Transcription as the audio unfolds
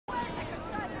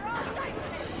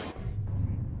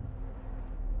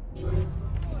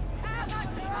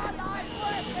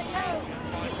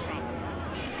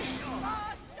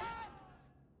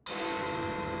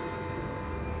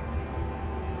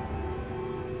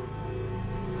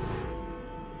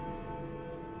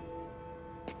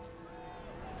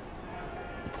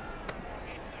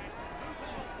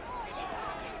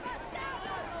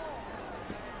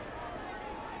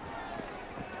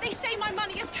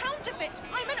it!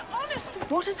 I'm an honest...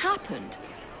 What has happened?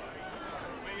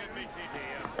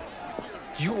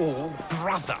 Your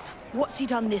brother. What's he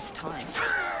done this time?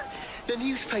 The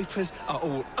newspapers are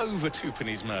all over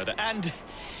Twopenny's murder, and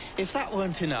if that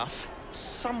weren't enough,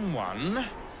 someone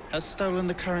has stolen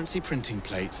the currency printing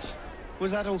plates.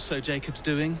 Was that also Jacob's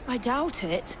doing? I doubt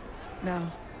it.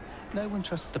 Now, no one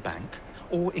trusts the bank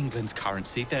or England's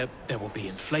currency. There will be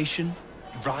inflation,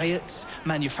 riots,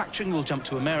 manufacturing will jump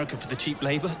to America for the cheap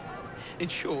labor. In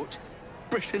short,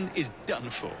 Britain is done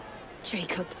for.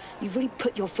 Jacob, you've really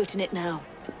put your foot in it now.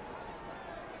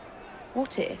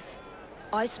 What if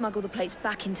I smuggle the plates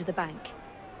back into the bank?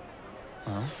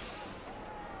 Well,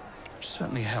 it'd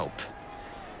certainly help.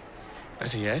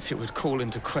 Better yet, it would call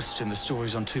into question the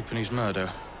stories on Twopenny's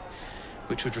murder,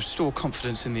 which would restore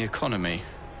confidence in the economy.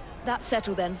 That's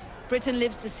settled then. Britain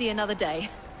lives to see another day.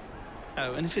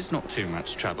 Oh, and if it's not too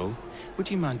much trouble, would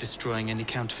you mind destroying any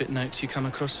counterfeit notes you come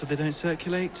across so they don't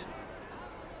circulate?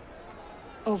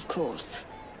 Of course.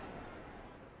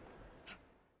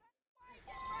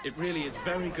 It really is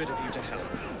very good of you to help.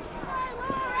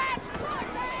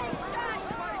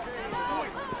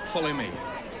 Follow me.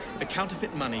 The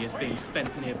counterfeit money is being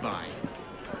spent nearby.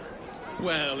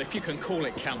 Well, if you can call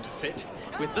it counterfeit.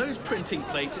 With those printing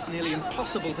plates, it's nearly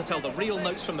impossible to tell the real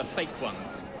notes from the fake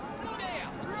ones.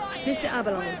 Mr.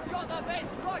 Aberline.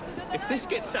 If this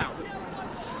gets out...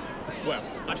 Well,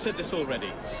 I've said this already.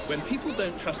 When people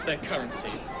don't trust their currency,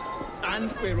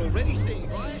 and we're already seeing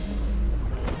riots...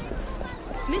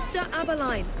 Mr.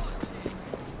 Aberline.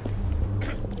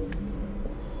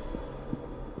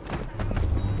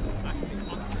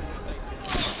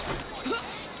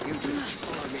 You two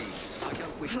follow me. I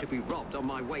don't wish to be robbed on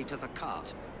my way to the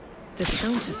cart. The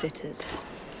counterfeiters.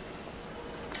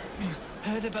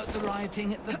 Heard about the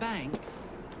rioting at the bank?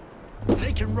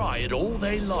 They can riot all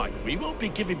they like. We won't be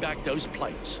giving back those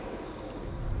plates.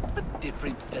 What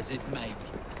difference does it make?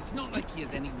 It's not like he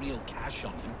has any real cash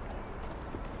on him.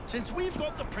 Since we've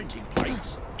got the printing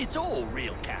plates, it's all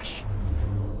real cash.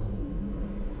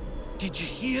 Did you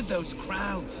hear those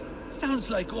crowds? Sounds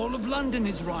like all of London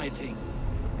is rioting.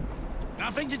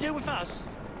 Nothing to do with us.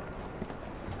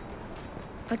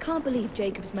 I can't believe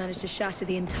Jacob's managed to shatter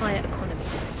the entire economy.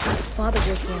 Father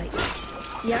was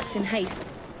right. He acts in haste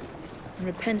and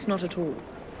repents not at all.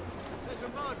 There's a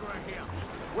murderer here.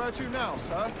 Where to now,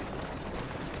 sir?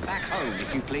 Back home,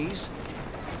 if you please.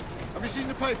 Have you seen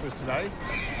the papers today?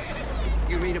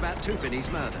 You mean about Twopenny's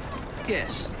murder?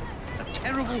 Yes. A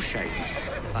terrible shame.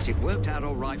 But it worked out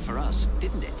all right for us,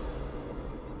 didn't it?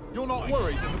 You're not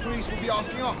worried that the police will be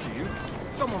asking after you?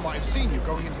 Someone might have seen you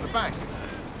going into the bank.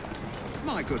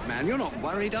 My good man, you're not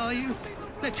worried, are you?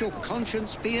 Let your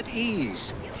conscience be at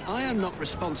ease. I am not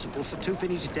responsible for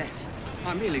Twopenny's death.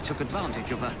 I merely took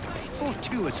advantage of a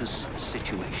fortuitous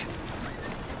situation.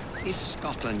 If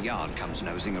Scotland Yard comes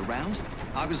nosing around,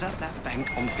 I was at that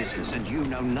bank on business and you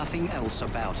know nothing else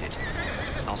about it.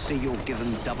 I'll see you're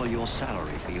given double your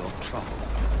salary for your trouble.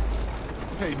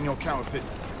 Paid in your counterfeit.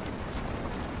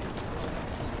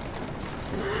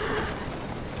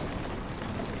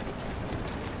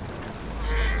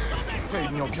 Paid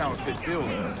in your counterfeit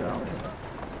bills, no doubt.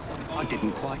 I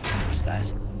didn't quite catch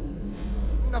that.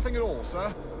 Nothing at all,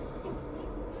 sir.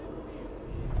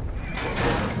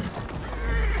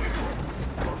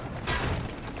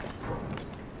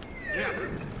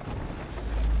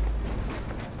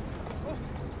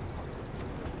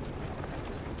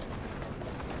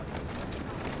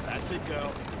 That's it,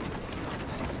 girl.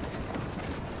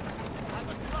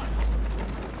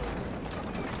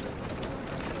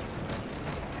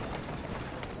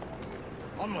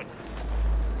 Onward.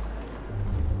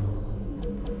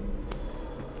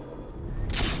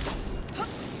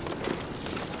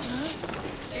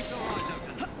 Keep your eyes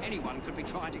open. Anyone could be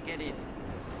trying to get in.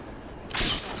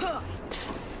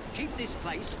 Keep this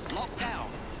place locked down.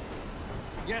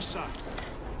 Yes, sir.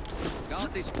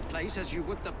 Guard this place as you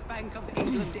would the Bank of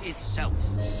England itself.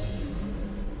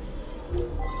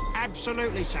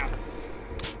 Absolutely, sir.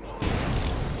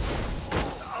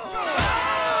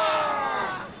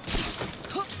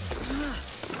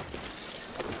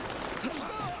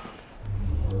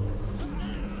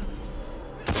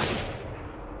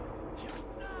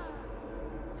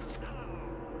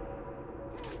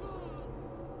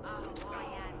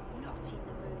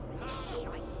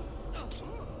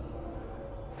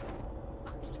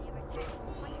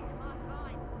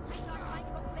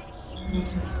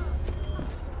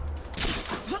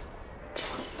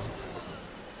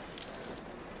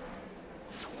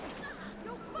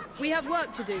 We have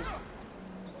work to do.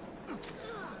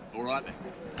 All right, then.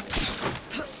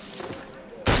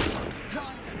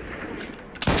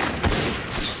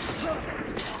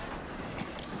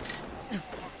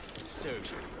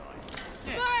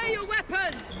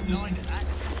 Nine of that.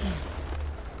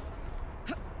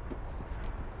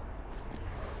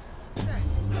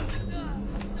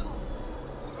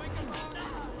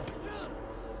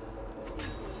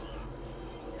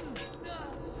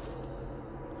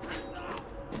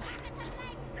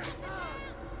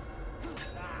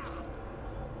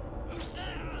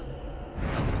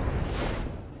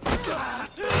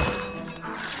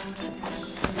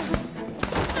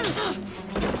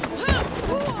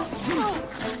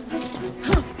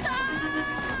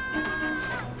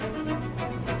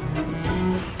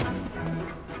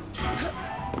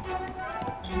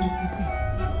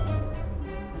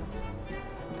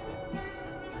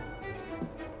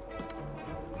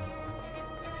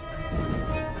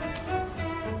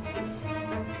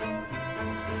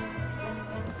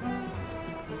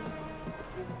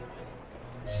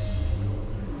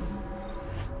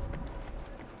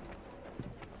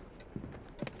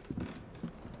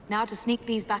 Now to sneak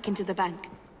these back into the bank.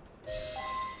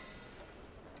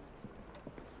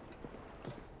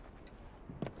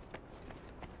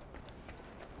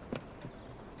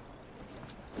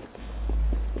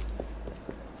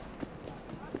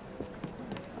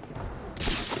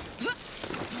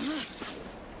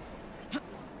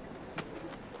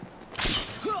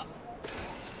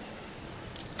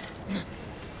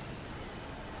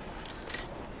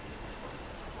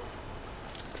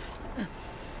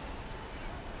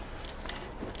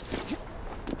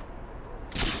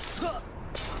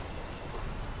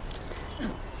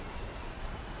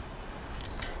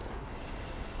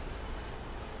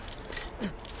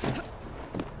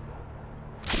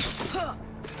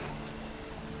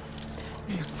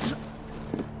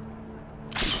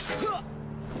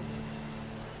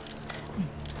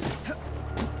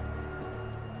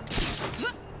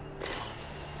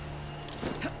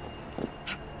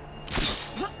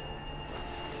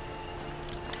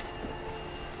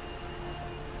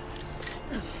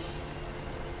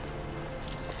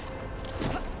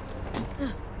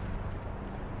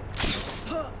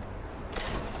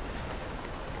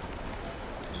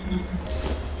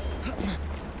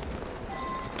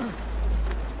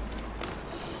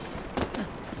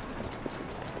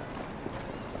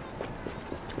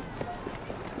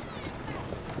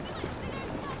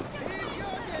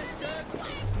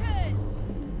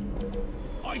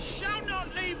 I shall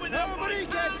not leave without Nobody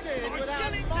my gets pound, in my without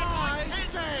shillings and my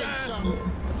pence, saying sir. so.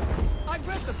 I've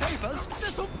read the papers.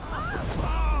 This'll...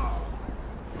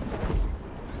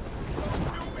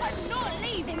 I'm not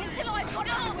leaving until I've got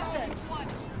answers!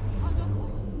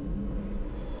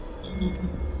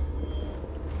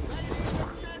 Ladies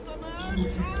and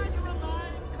gentlemen, try to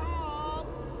remain calm.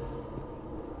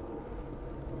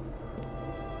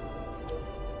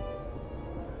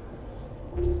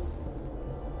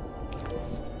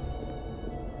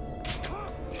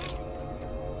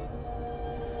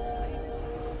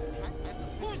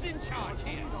 Who's in charge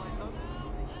here?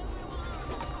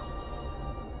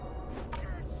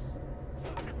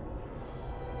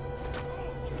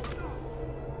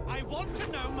 I want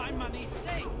to know my money's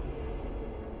safe.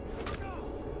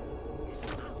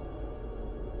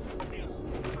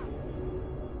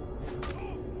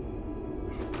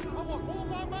 I want all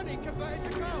my money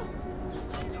converted to gold.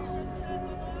 Ladies and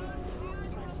gentlemen, try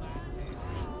to remain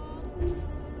calm.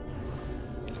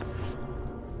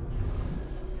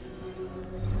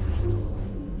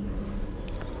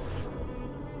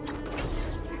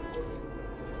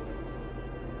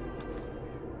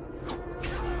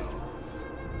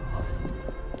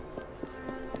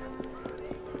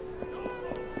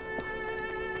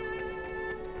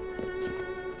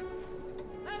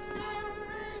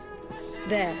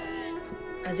 There.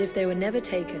 As if they were never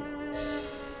taken.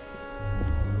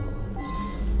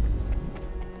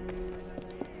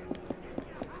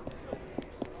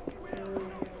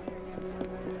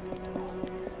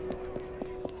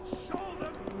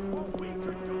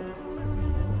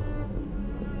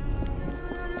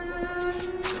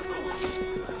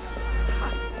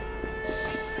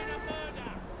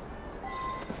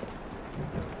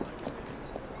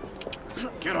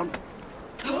 Get on.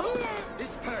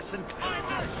 This person... Did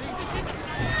you see that?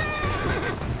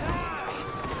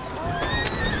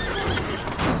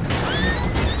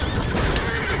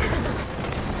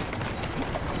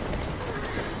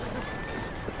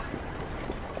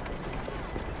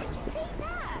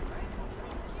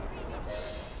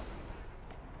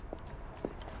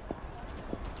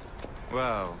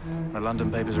 Well, the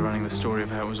London papers are running the story of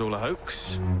how it was all a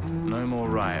hoax. No more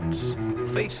riots.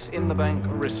 Faith in the bank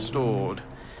restored.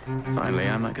 Finally,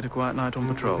 I might get a quiet night on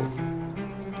patrol.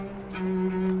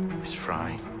 Miss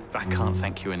Frye, the I can't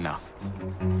thank you enough.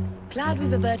 Glad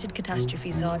we've averted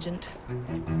catastrophe, Sergeant.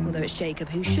 Although it's Jacob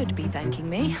who should be thanking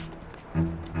me.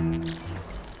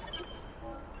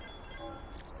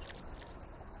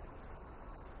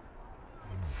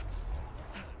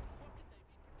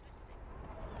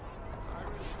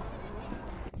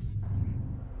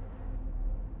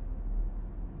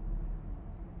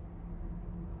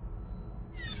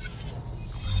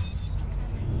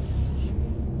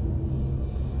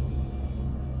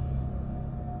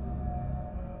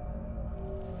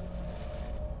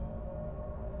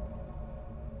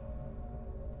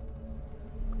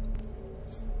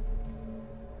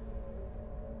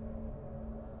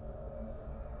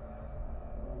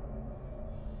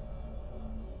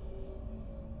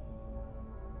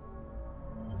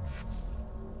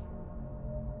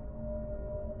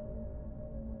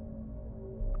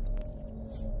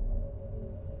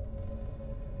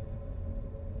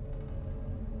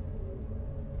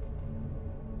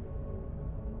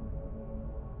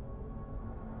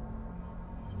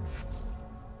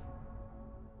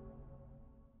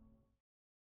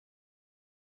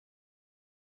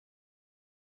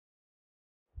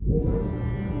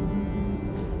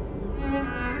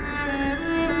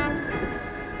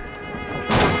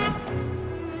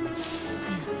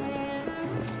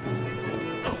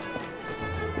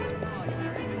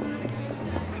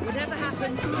 Whatever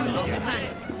happens, do not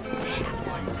panic.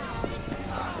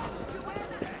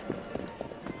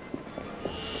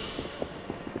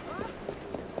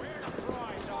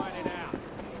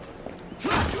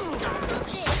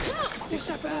 What's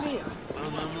happening here?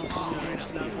 I'm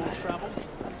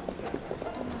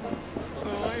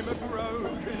a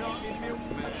broken hearted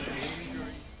milkman.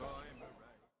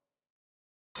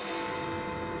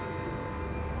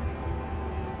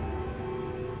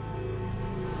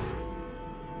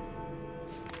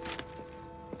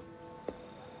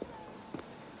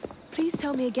 Please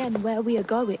tell me again where we are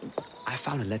going. I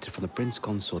found a letter from the Prince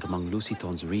Consort among Lucy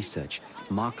Thorne's research,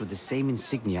 marked with the same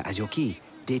insignia as your key,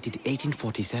 dated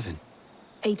 1847.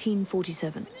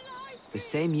 1847. The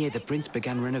same year the Prince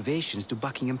began renovations to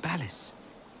Buckingham Palace.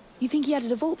 You think he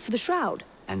added a vault for the shroud?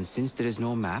 And since there is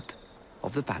no map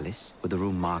of the palace with the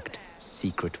room marked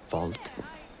Secret Vault...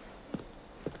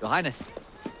 Your Highness,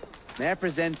 may I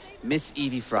present Miss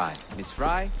Evie Frye. Miss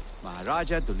Frye,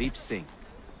 Maharaja Duleep Singh.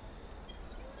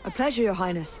 A pleasure, Your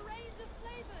Highness.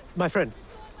 My friend,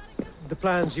 the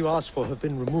plans you asked for have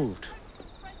been removed.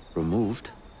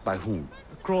 Removed? By whom?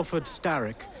 Crawford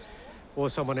Starrick, or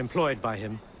someone employed by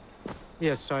him.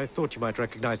 Yes, I thought you might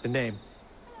recognize the name.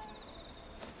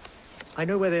 I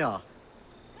know where they are,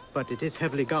 but it is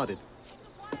heavily guarded.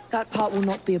 That part will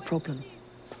not be a problem.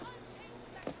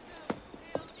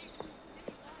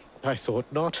 I thought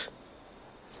not.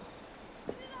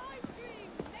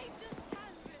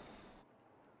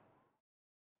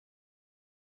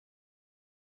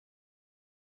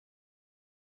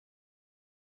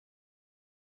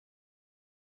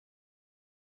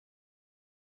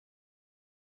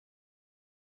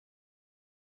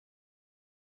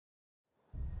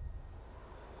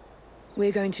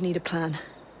 We're going to need a plan.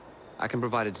 I can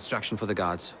provide a distraction for the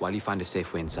guards while you find a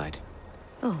safe way inside.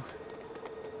 Oh.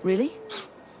 Really?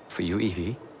 For you,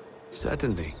 Evie?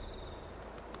 Certainly.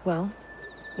 Well,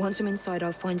 once I'm inside,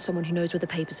 I'll find someone who knows where the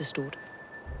papers are stored.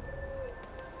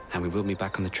 And we will meet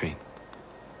back on the train.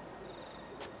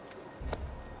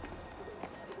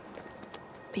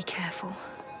 Be careful.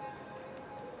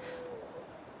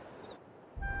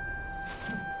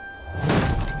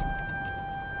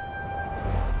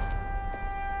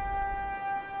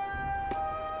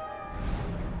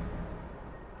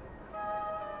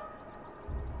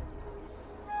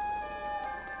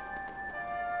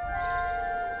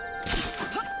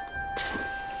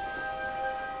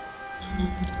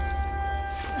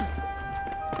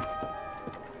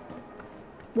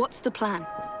 What's the plan?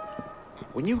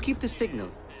 When you give the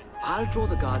signal, I'll draw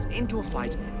the guards into a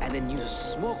fight and then use a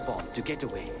smoke bomb to get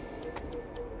away.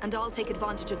 And I'll take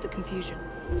advantage of the confusion.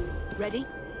 Ready?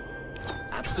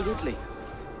 Absolutely.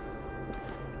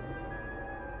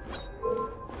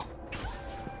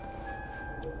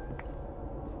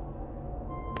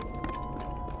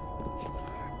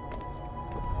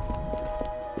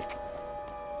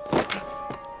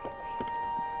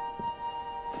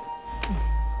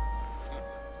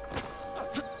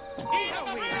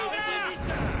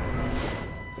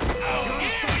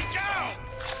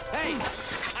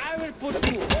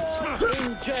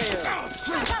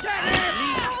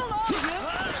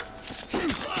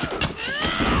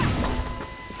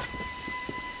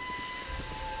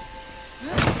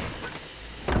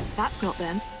 That's not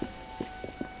them.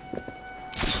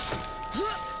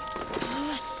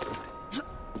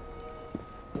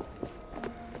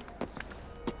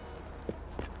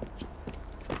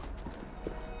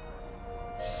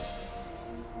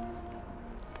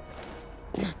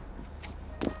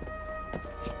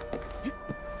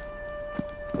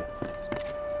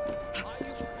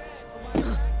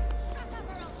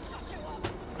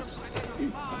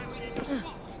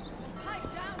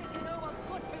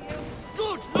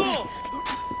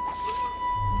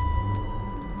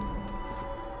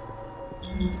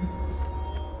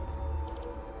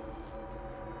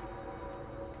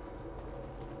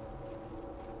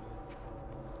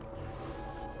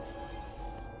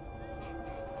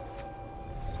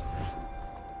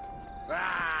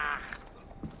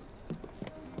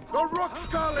 Rock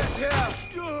Skull is here!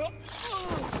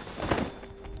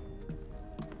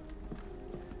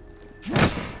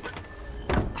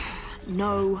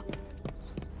 No.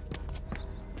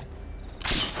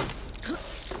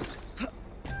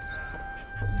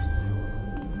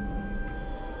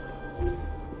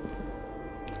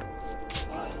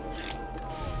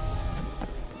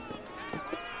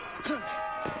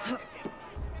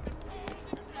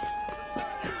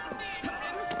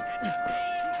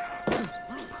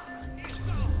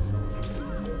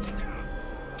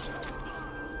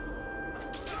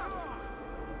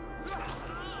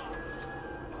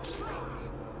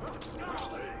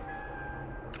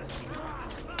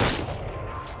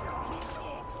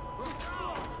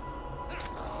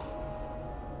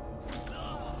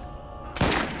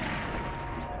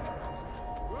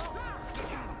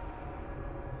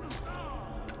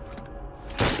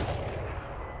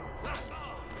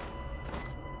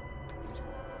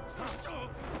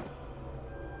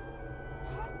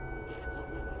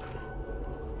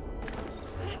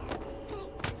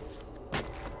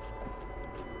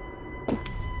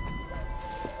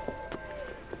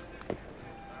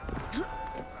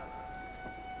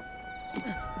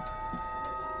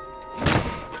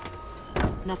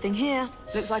 Nothing here.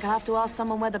 Looks like I have to ask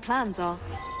someone where the plans are.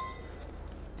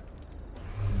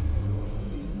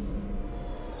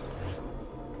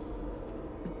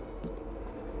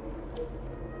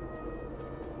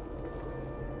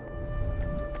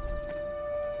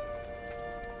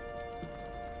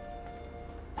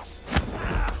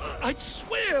 I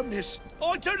swear, miss,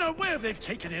 I don't know where they've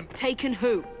taken him. Taken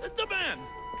who? The man,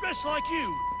 dressed like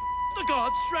you. The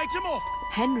guards dragged him off.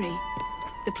 Henry?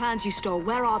 The plans you stole,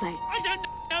 where are they? I don't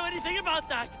know anything about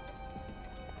that.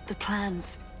 The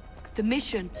plans. The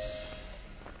mission.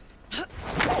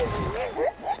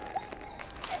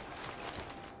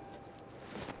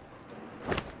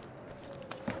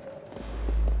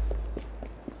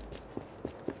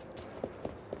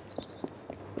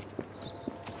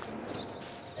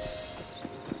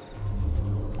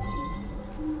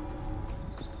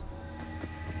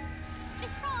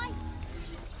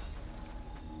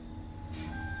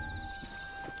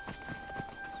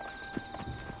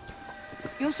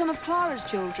 You're some of Clara's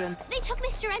children. They took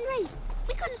Mr. Henry.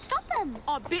 We couldn't stop them.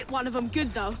 I bit one of them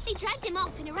good, though. They dragged him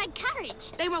off in a red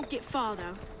carriage. They won't get far,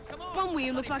 though. One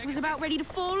wheel looked like it was about ready to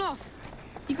fall off.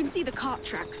 You can see the cart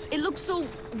tracks. It looks so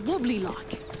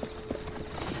wobbly-like.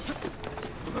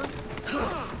 Come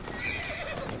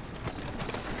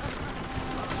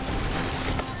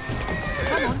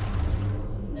on.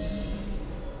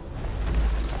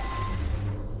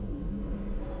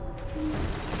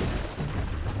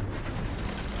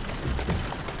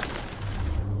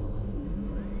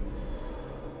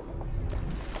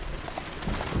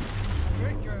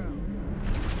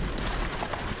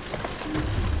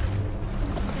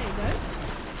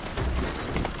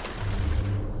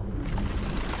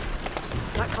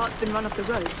 Cart's been run off the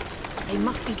road. They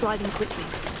must be driving quickly.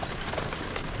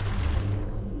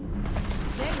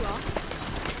 There you are.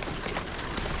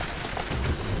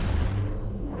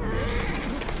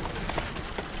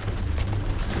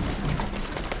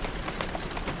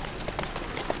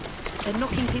 They're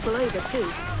knocking people over,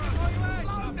 too.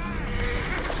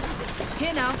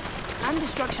 Here now, and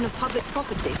destruction of public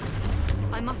property.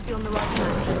 I must be on the right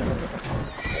track.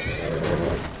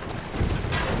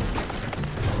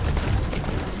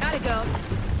 Go.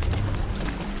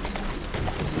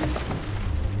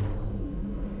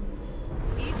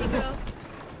 Easy, girl.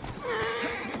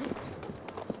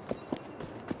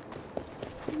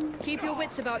 Keep your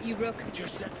wits about you, Rook.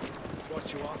 Just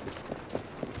watch you are.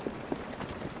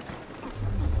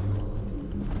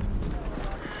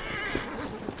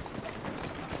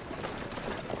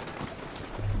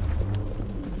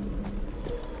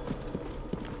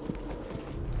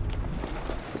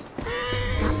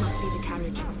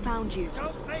 Found you.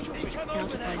 Don't make me come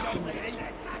over there, young lady.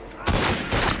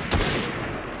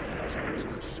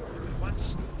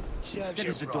 Get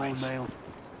us a dawn mail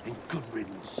and good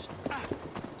riddance.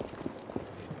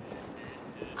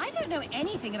 I don't know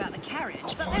anything about the carriage,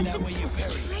 but there's been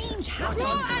some strange happenings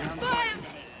around here.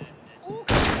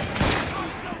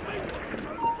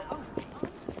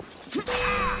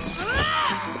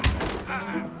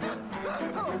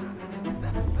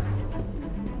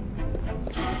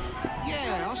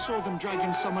 Yeah, I saw them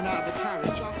dragging someone out of the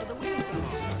carriage after the wheel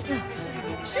fell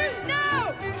off. Shoot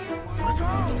now! My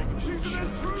God! She's an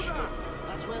intruder!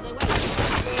 That's where they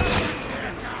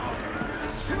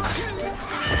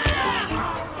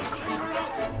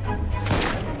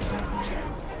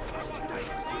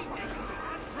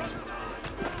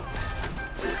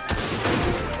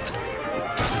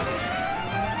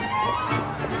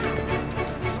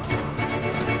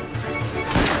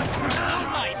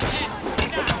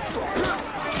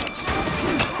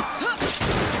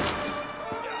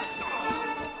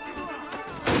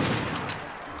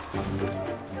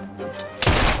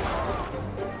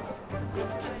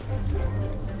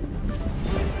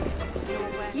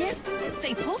Christ!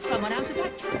 They pulled someone out of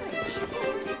that carriage.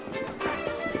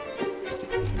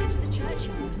 Into the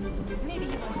churchyard. Maybe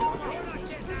he wants to find a place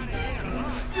to sleep.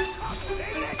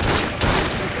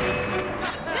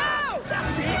 No!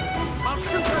 That's it! I'll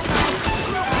shoot her down!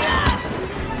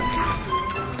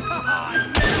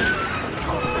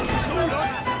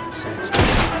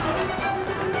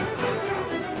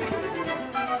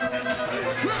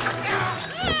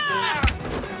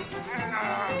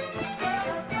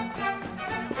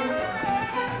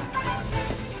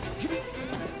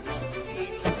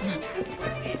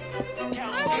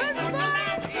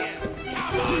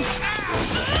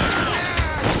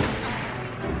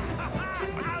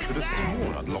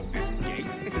 Unlock this gate.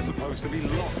 This is supposed to be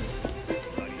locked.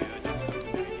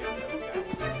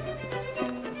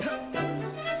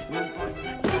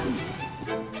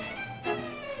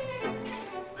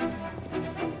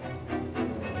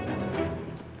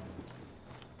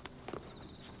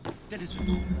 That is...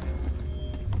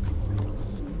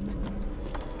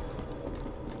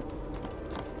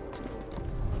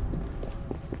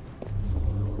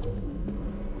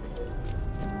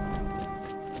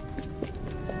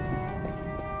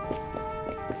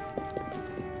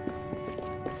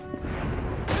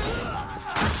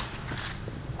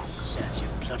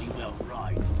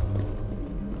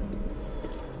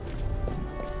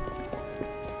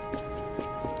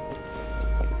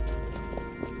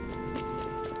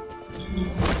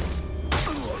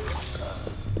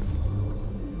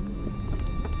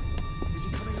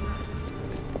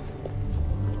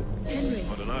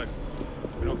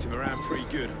 Pretty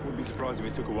good. Wouldn't be surprised if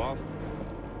it took a while.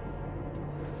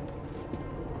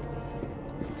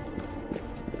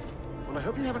 Well, I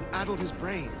hope you haven't addled his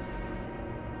brain.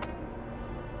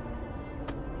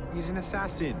 He's an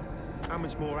assassin. How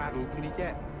much more addled can he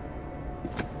get?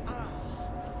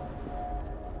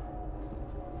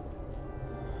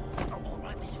 All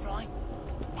right, Miss Frye.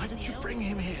 Why did you bring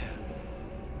him here?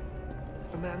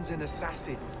 The man's an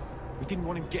assassin. We didn't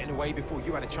want him getting away before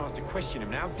you had a chance to question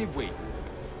him now, did we?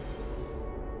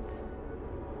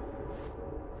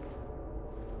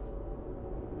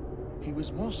 He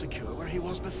was more secure where he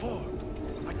was before.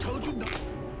 I told you not.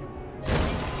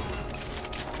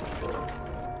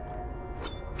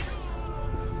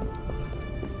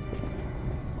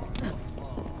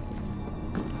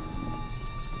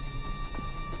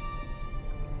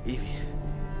 Evie.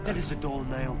 That is a door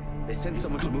nail. They sent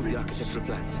someone to move the architectural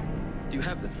plans. Do you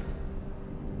have them?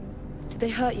 Did they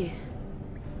hurt you?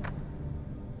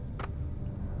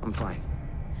 I'm fine.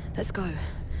 Let's go.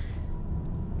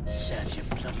 Serves you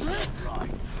bloody well right.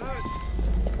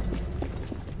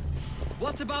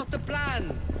 What about the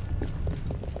plans?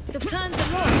 The plans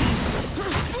are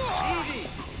lost! Evie,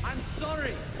 I'm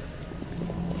sorry.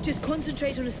 Just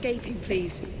concentrate on escaping,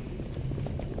 please.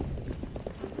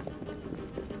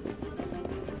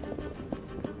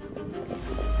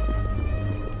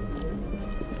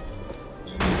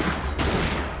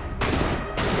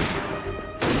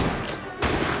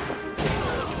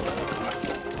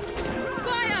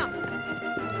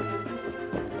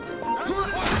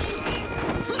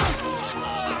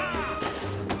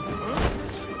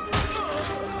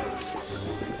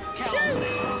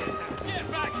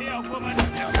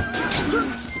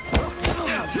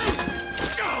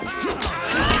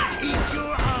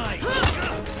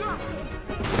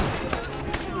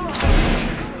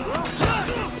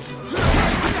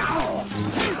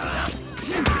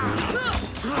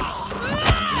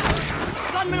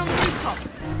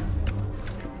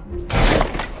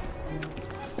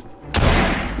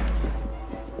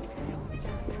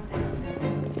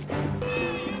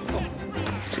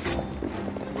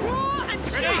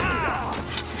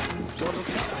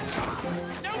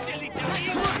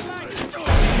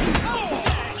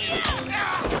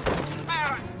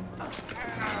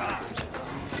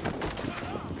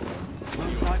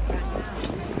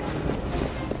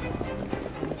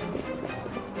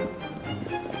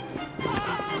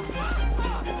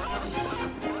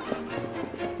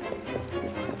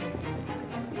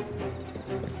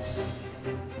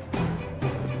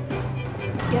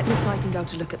 Get Miss Nightingale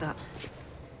to look at that.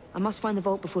 I must find the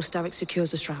vault before Starrick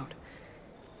secures the shroud.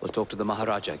 We'll talk to the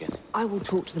Maharaja again. I will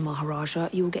talk to the Maharaja.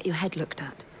 You will get your head looked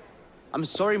at. I'm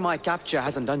sorry my capture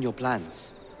hasn't done your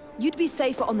plans. You'd be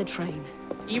safer on the train.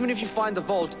 Even if you find the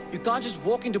vault, you can't just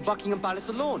walk into Buckingham Palace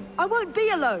alone. I won't be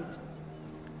alone!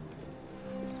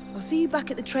 I'll see you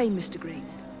back at the train, Mr. Green.